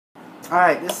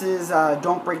Alright, this is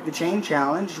Don't Break the Chain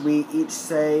challenge. We each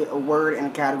say a word in a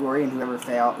category, and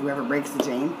whoever breaks the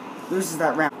chain loses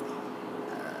that round.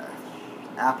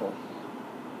 Apple.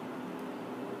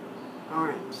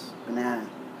 Orange. Banana.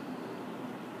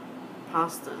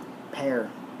 Pasta. Pear.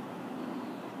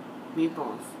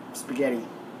 Meatballs. Spaghetti.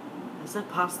 I said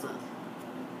pasta.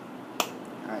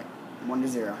 Alright,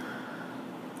 1-0.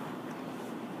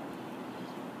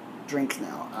 Drinks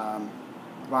now.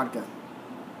 Vodka.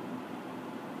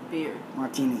 Beer.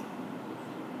 Martini.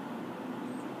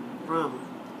 Rum.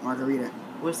 Margarita.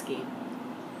 Whiskey.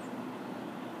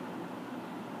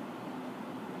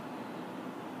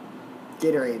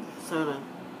 Gatorade. Soda.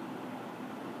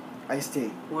 Iced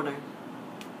tea. Water.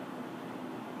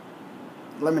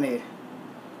 Lemonade.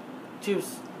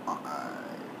 Juice.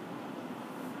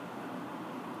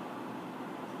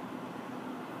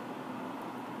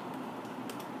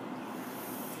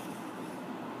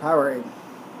 Powerade.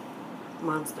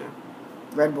 Monster.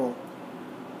 Red Bull.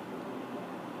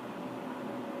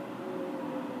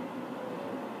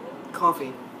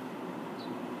 Coffee.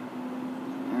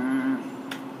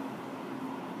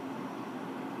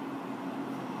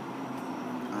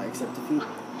 I accept defeat.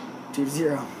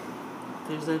 2-0.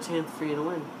 There's no chance for you to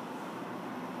win.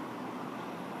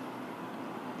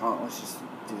 Oh, let's just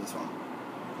do this one.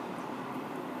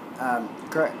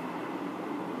 Correct.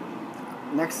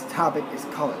 Next topic is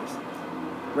colors.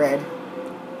 Red.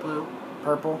 Blue.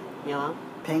 Purple. Yellow.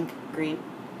 Pink. Green.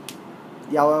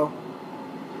 Yellow.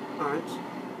 Orange.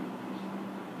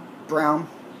 Brown.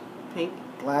 Pink.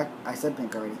 Black. I said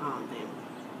pink already. Oh,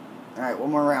 damn. Alright, one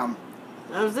more round.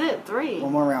 That was it. 3.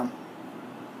 One more round.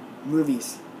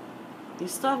 Movies. You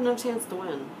still have no chance to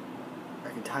win. I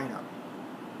can tie it up.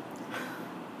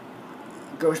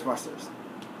 Ghostbusters.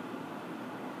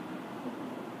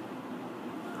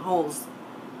 Holes.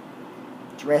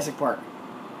 Jurassic Park.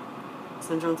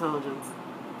 Central Intelligence.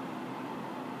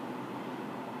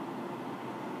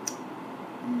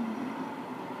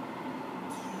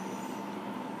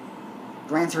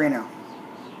 Gran Torino.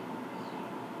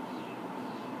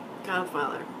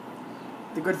 Godfather.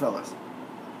 The Goodfellas.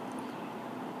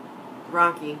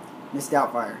 Rocky. Miss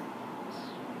Doubtfire.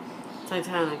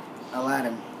 Titanic.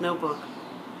 Aladdin. Notebook.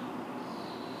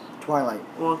 Twilight.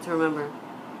 Walk to Remember.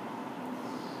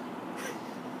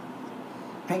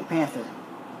 Pink Panther.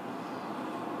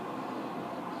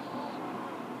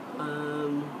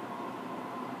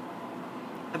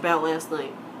 About Last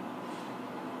Night.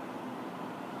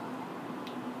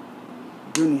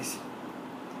 Goonies.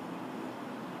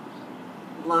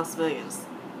 Las Vegas.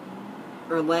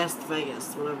 Or Last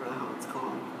Vegas, whatever the hell it's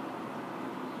called.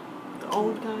 The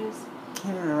old guys?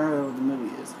 Can't even remember what the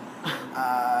movie is.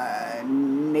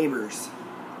 Neighbors.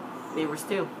 Neighbors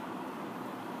 2.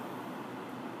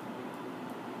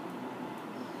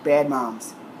 Bad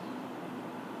Moms.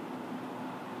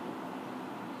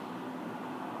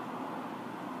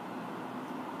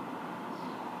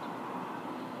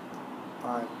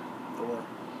 Five, 4,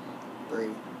 3,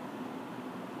 2.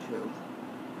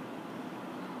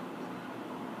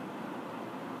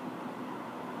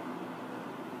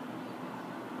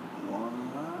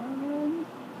 1.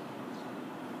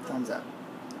 Time's up.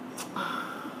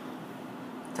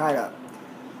 Tied up.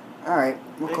 Alright,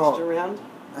 we'll call Extra round?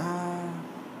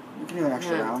 we can do an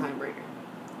extra round. Tiebreaker.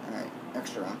 Alright,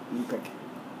 extra round. You pick.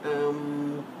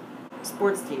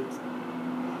 Sports teams.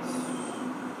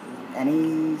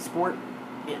 Any sport?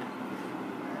 Yeah.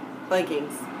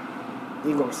 Vikings.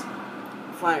 Eagles.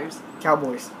 Flyers.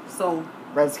 Cowboys. Soul.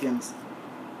 Redskins.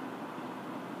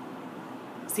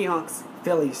 Seahawks.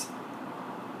 Phillies.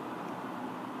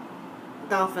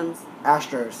 Dolphins.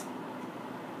 Astros.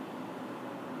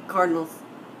 Cardinals.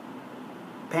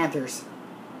 Panthers.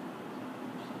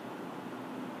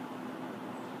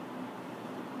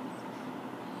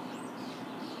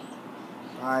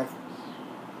 Five.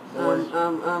 4.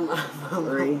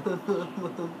 3.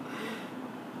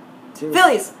 2.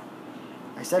 Phillies!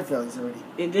 I said Phillies already.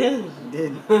 You did? I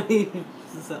did.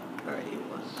 So, alright, you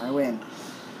won. I win.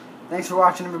 Thanks for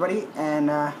watching, everybody, and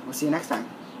we'll see you next time.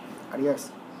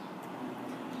 Adios.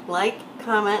 Like,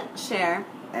 comment, share.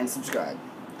 And subscribe.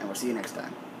 And we'll see you next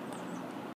time.